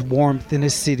here there's warmth in a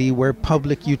city where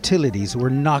public utilities were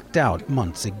knocked out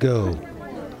months ago.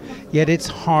 Yet it's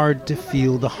hard to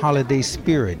feel the holiday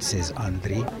spirit, says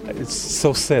Andri. It's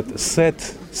so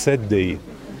sad day.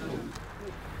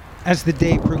 As the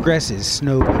day progresses,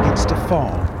 snow begins to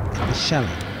fall and the shelling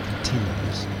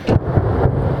continues.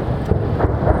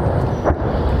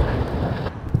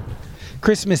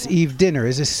 Christmas Eve dinner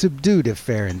is a subdued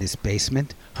affair in this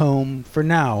basement, home, for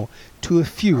now, to a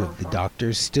few of the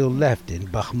doctors still left in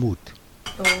Bakhmut.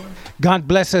 God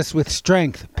bless us with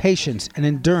strength, patience, and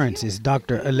endurance is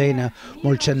Dr. Elena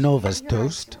Molchanova's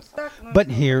toast. But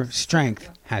here, strength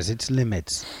has its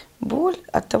limits.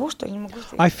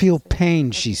 I feel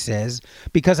pain, she says,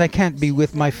 because I can't be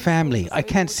with my family. I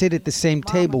can't sit at the same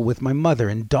table with my mother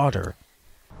and daughter.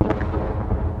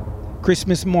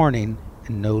 Christmas morning,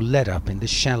 and no let-up in the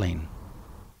shelling.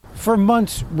 For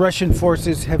months, Russian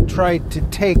forces have tried to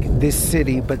take this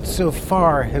city, but so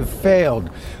far have failed.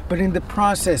 But in the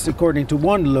process, according to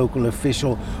one local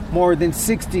official, more than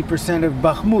 60% of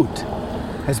Bakhmut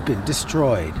has been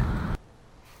destroyed.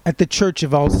 At the Church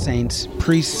of All Saints,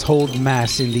 priests hold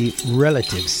Mass in the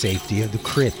relative safety of the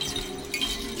crypt.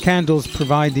 Candles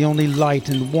provide the only light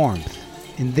and warmth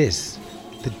in this,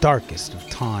 the darkest of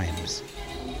times.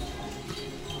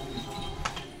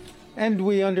 And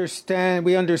we understand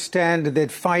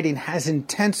that fighting has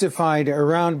intensified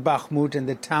around Bakhmut and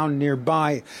the town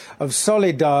nearby of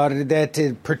Solidar,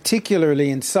 that particularly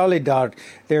in Solidar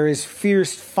there is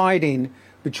fierce fighting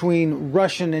between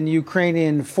Russian and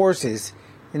Ukrainian forces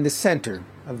in the center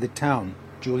of the town.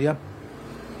 Julia?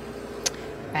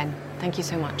 Ben, thank you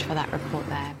so much for that report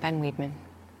there. Ben Weidman.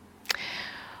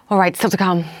 All right, still to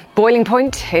come. Boiling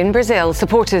point in Brazil.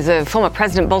 Supporters of former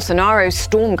President Bolsonaro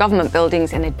storm government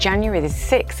buildings in a January the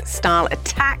 6th style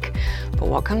attack. But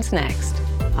what comes next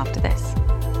after this?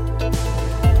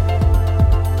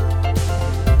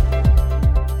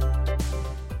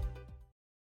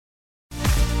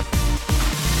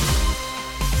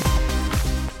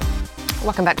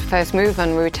 Welcome back to First Move,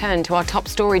 and we return to our top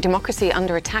story. Democracy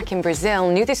under attack in Brazil.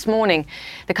 New this morning,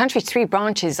 the country's three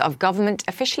branches of government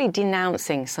officially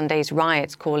denouncing Sunday's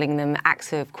riots, calling them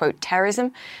acts of, quote,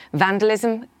 terrorism,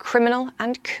 vandalism, criminal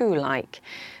and coup-like.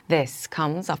 This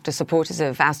comes after supporters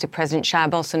of ousted President Jair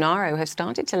Bolsonaro have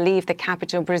started to leave the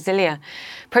capital, Brasilia.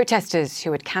 Protesters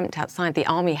who had camped outside the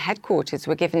army headquarters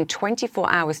were given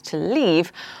 24 hours to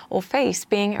leave or face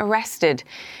being arrested.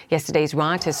 Yesterday's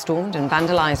rioters stormed and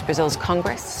vandalized Brazil's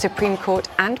Congress, Supreme Court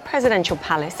and presidential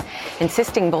palace,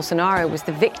 insisting Bolsonaro was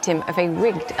the victim of a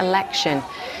rigged election.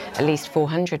 At least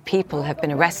 400 people have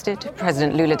been arrested.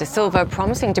 President Lula da Silva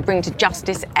promising to bring to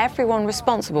justice everyone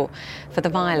responsible for the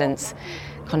violence.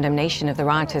 Condemnation of the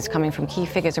rioters coming from key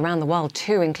figures around the world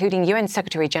too, including UN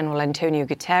Secretary-General Antonio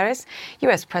Guterres,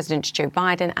 US President Joe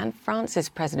Biden and France's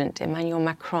President Emmanuel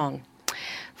Macron.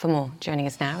 For more, joining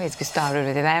us now is Gustavo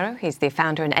Ribeiro. He's the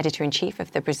founder and editor-in-chief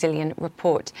of the Brazilian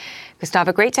Report.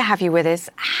 Gustavo, great to have you with us.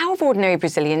 How have ordinary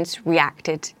Brazilians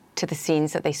reacted to the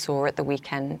scenes that they saw at the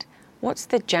weekend? What's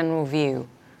the general view?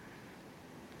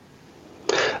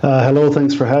 Hello,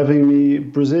 thanks for having me.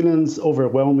 Brazilians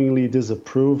overwhelmingly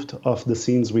disapproved of the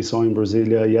scenes we saw in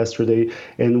Brasilia yesterday,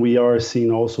 and we are seeing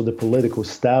also the political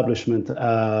establishment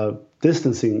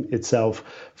distancing itself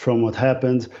from what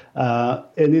happened.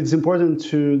 And it's important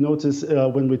to notice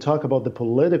when we talk about the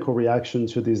political reaction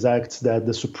to these acts that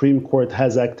the Supreme Court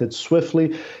has acted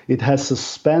swiftly. It has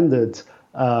suspended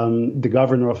the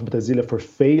governor of Brasilia for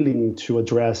failing to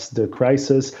address the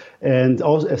crisis, and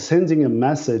also sending a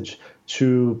message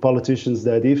to politicians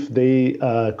that if they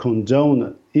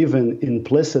condone, even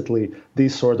implicitly,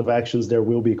 these sort of actions, there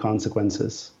will be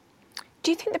consequences.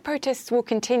 Do you think the protests will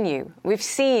continue? We've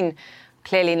seen,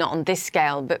 clearly not on this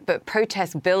scale, but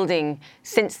protests building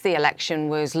since the election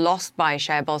was lost by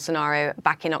Jair Bolsonaro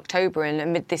back in October, and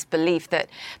amid this belief that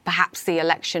perhaps the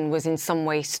election was in some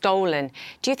way stolen.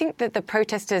 Do you think that the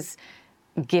protesters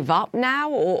give up now,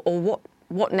 or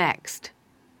what next?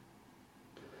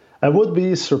 I would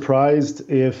be surprised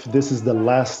if this is the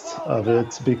last of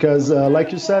it, because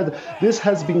like you said, this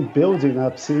has been building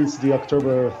up since the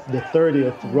October the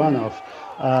 30th runoff.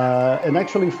 And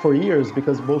actually for years,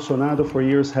 because Bolsonaro for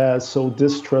years has sowed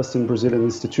distrust in Brazilian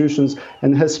institutions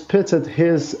and has pitted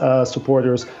his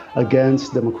supporters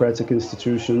against democratic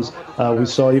institutions. We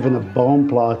saw even a bomb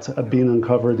plot being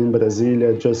uncovered in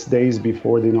Brasilia just days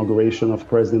before the inauguration of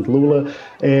President Lula.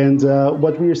 And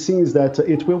what we are seeing is that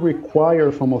it will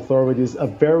require from authorities a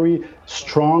very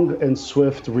strong and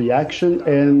swift reaction.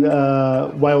 And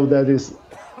while that is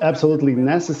absolutely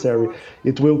necessary,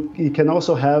 it can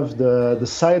also have the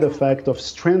side effect of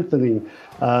strengthening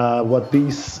what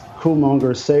these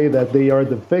whomongers say that they are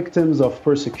the victims of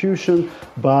persecution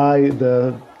by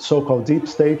the so-called deep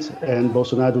state, and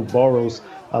Bolsonaro borrows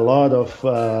a lot of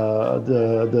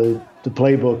the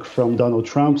playbook from Donald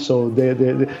Trump. So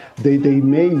they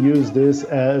may use this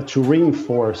to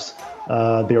reinforce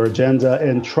their agenda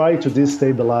and try to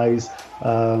destabilize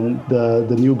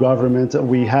the new government.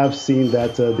 We have seen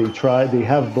that they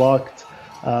have blocked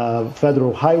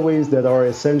federal highways that are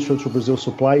essential to Brazil's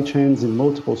supply chains in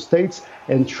multiple states,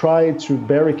 and try to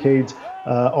barricade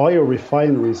oil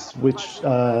refineries, which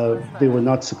they were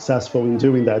not successful in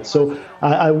doing that. So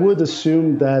I would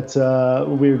assume that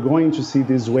we're going to see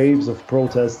these waves of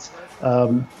protests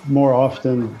more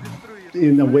often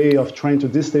in a way of trying to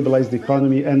destabilize the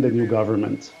economy and the new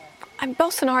government. And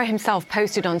Bolsonaro himself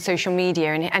posted on social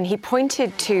media, and he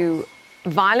pointed to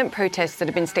violent protests that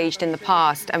have been staged in the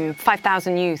past.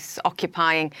 5,000 youths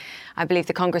occupying, I believe,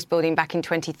 the Congress building back in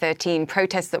 2013.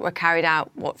 Protests that were carried out,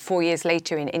 4 years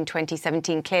later in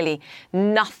 2017. Clearly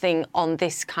nothing on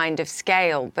this kind of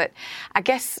scale. But I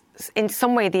guess in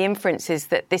some way the inference is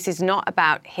that this is not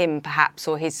about him, perhaps,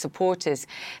 or his supporters.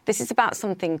 This is about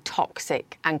something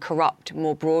toxic and corrupt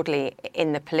more broadly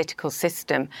in the political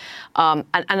system, and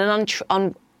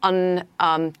an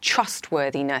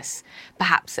untrustworthiness,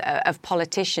 perhaps, of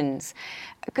politicians.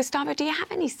 Gustavo, do you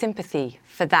have any sympathy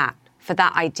for that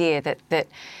idea that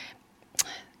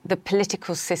the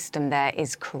political system there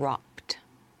is corrupt?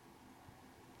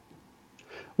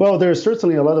 Well, there's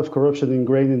certainly a lot of corruption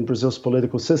ingrained in Brazil's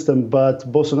political system, but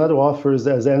Bolsonaro offers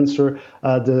as answer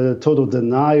the total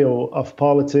denial of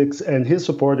politics, and his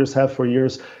supporters have for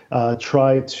years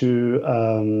tried to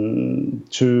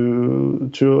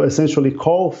essentially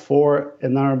call for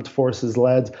an armed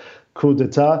forces-led coup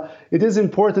d'etat. It is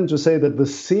important to say that the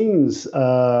scenes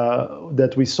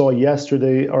that we saw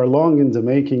yesterday are long in the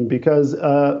making, because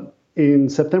in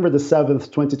September the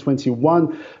 7th,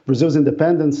 2021, Brazil's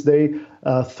Independence Day,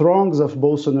 throngs of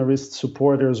Bolsonarist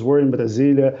supporters were in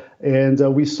Brasilia, and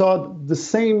we saw the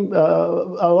same,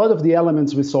 a lot of the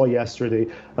elements we saw yesterday.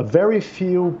 Very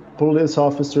few police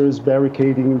officers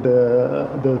barricading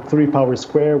the Three Power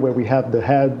Square, where we have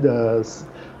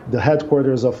the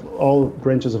headquarters of all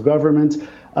branches of government.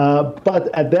 But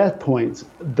at that point,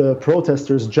 the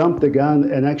protesters jumped the gun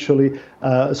and actually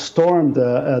stormed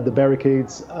the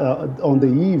barricades on the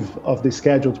eve of the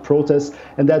scheduled protests,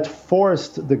 and that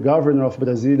forced the governor of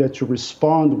Brasilia to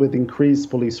respond with increased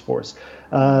police force.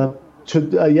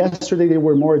 Yesterday, they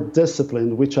were more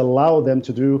disciplined, which allowed them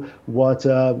to do what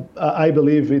I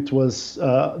believe it was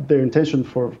their intention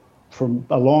for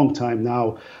a long time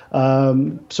now.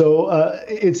 So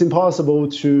it's impossible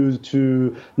to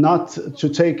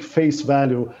take face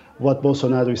value what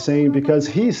Bolsonaro is saying, because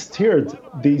he steered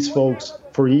these folks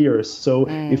for years. So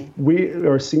if we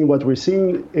are seeing what we're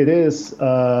seeing, it is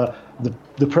the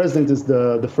president is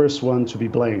the first one to be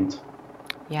blamed.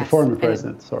 Yes. The former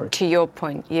president, sorry. To your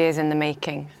point, years in the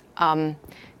making.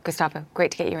 Gustavo,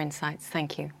 great to get your insights.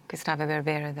 Thank you. Gustavo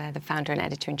Ribeiro there, the founder and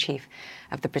editor-in-chief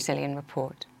of the Brazilian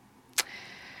Report.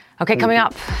 OK, coming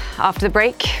up after the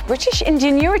break, British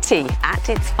ingenuity at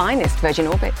its finest. Virgin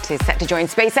Orbit is set to join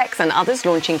SpaceX and others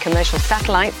launching commercial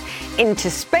satellites into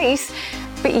space,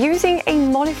 but using a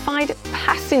modified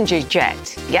passenger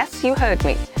jet. Yes, you heard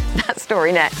me. That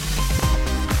story next.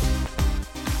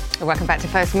 Welcome back to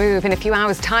First Move. In a few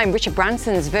hours' time, Richard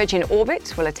Branson's Virgin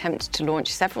Orbit will attempt to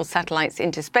launch several satellites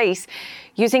into space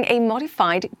using a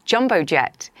modified jumbo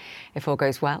jet. If all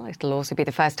goes well, it'll also be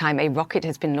the first time a rocket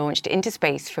has been launched into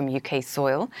space from UK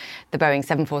soil. The Boeing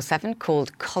 747,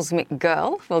 called Cosmic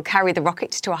Girl, will carry the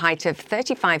rocket to a height of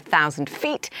 35,000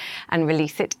 feet and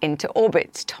release it into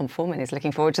orbit. Tom Foreman is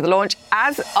looking forward to the launch,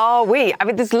 as are we. I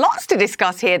mean, there's lots to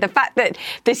discuss here. The fact that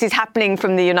this is happening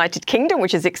from the United Kingdom,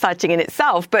 which is exciting in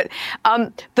itself, but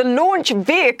the launch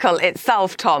vehicle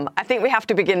itself, Tom, I think we have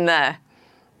to begin there.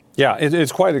 Yeah,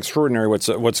 it's quite extraordinary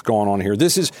what's going on here.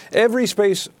 This is every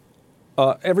space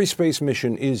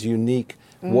mission is unique.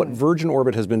 What Virgin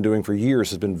Orbit has been doing for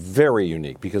years has been very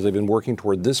unique, because they've been working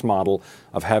toward this model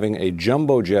of having a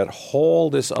jumbo jet haul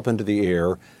this up into the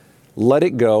air, let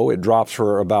it go. It drops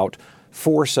for about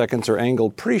 4 seconds, or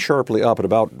angled pretty sharply up at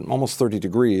about almost 30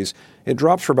 degrees. It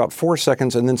drops for about 4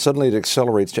 seconds, and then suddenly it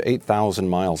accelerates to 8,000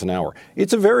 miles an hour.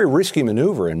 It's a very risky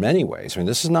maneuver in many ways. I mean,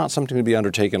 this is not something to be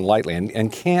undertaken lightly, and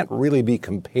can't really be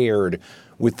compared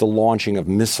with the launching of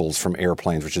missiles from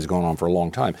airplanes, which has gone on for a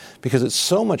long time, because it's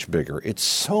so much bigger, it's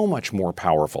so much more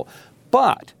powerful.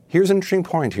 But here's an interesting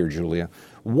point here, Julia.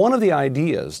 One of the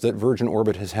ideas that Virgin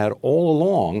Orbit has had all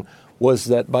along was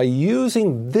that by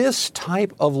using this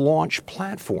type of launch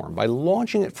platform, by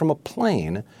launching it from a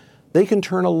plane, they can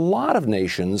turn a lot of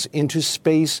nations into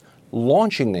space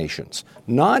launching nations,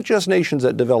 not just nations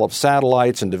that develop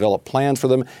satellites and develop plans for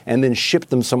them and then ship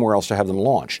them somewhere else to have them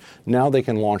launched. Now they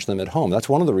can launch them at home. That's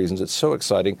one of the reasons it's so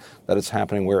exciting that it's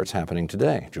happening where it's happening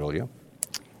today, Julia.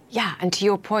 Yeah, and to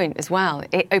your point as well,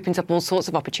 it opens up all sorts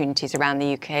of opportunities around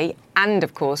the UK and,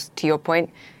 of course, to your point,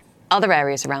 other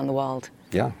areas around the world.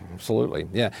 Yeah, absolutely.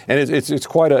 Yeah, and it's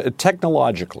quite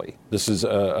technologically, this is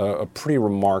a pretty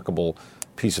remarkable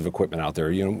piece of equipment out there.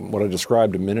 You know, what I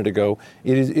described a minute ago,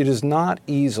 it is not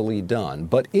easily done.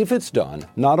 But if it's done,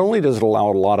 not only does it allow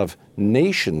a lot of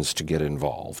nations to get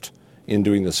involved in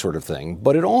doing this sort of thing,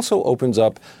 but it also opens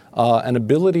up an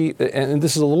ability, and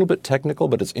this is a little bit technical,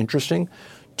 but it's interesting,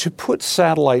 to put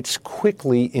satellites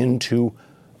quickly into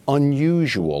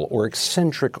unusual or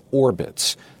eccentric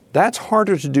orbits. That's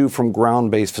harder to do from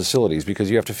ground-based facilities because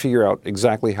you have to figure out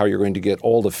exactly how you're going to get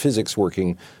all the physics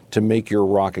working to make your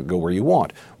rocket go where you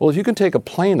want. Well, if you can take a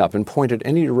plane up and point it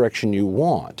any direction you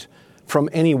want, from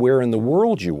anywhere in the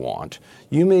world you want,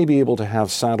 you may be able to have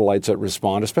satellites that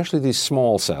respond, especially these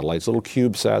small satellites, little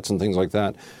CubeSats and things like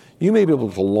that. You may be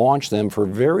able to launch them for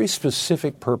very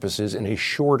specific purposes in a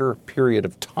shorter period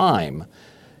of time.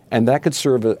 And that could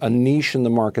serve a niche in the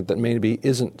market that maybe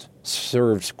isn't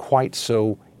served quite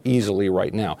so easily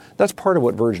right now. That's part of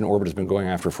what Virgin Orbit has been going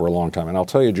after for a long time. And I'll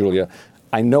tell you, Julia,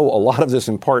 I know a lot of this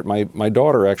in part. My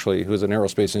daughter, actually, who's an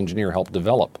aerospace engineer, helped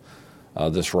develop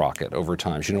this rocket over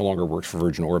time. She no longer works for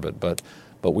Virgin Orbit, but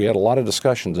we had a lot of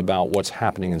discussions about what's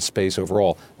happening in space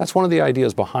overall. That's one of the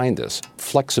ideas behind this,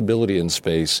 flexibility in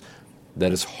space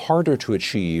that is harder to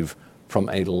achieve from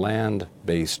a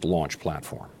land-based launch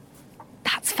platform.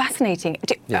 That's fascinating.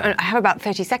 I have about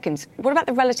 30 seconds. What about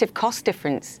the relative cost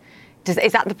difference?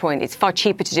 Is that the point? It's far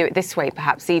cheaper to do it this way,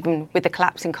 perhaps, even with the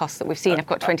collapsing costs that we've seen. I've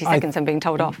got 20 seconds, I'm being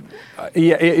told off.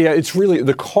 Yeah, it's really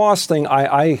the cost thing.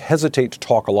 I hesitate to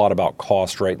talk a lot about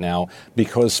cost right now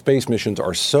because space missions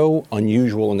are so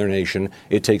unusual in their nation.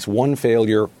 It takes one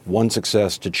failure, one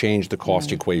success to change the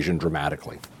cost equation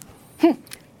dramatically.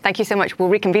 Thank you so much. We'll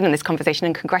reconvene on this conversation,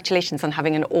 and congratulations on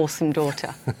having an awesome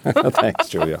daughter. Thanks,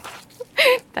 Julia.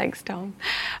 Thanks, Tom.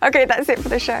 Okay, that's it for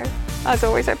the show. As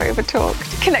always, our favourite talk,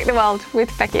 Connect the World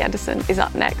with Becky Anderson, is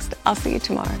up next. I'll see you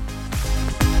tomorrow.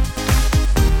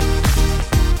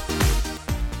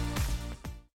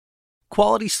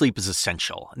 Quality sleep is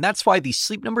essential, and that's why the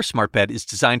Sleep Number Smart Bed is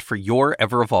designed for your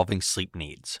ever-evolving sleep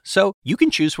needs. So you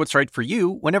can choose what's right for you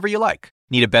whenever you like.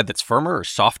 Need a bed that's firmer or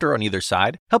softer on either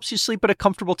side? Helps you sleep at a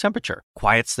comfortable temperature.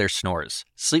 Quiets their snores.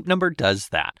 Sleep Number does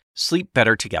that. Sleep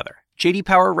better together. J.D.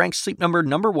 Power ranks Sleep Number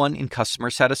 #1 in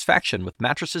customer satisfaction with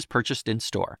mattresses purchased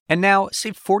in-store. And now,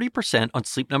 save 40% on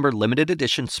Sleep Number limited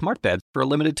edition smart beds for a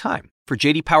limited time. For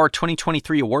J.D. Power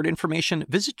 2023 award information,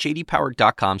 visit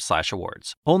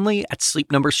jdpower.com/awards. Only at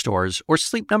Sleep Number stores or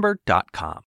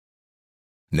sleepnumber.com.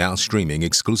 Now streaming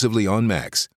exclusively on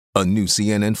Max, a new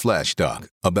CNN flash doc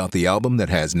about the album that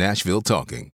has Nashville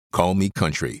talking, Call Me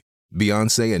Country.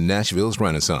 Beyoncé and Nashville's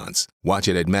Renaissance. Watch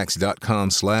it at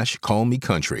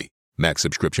max.com/callmecountry. Max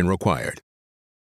subscription required.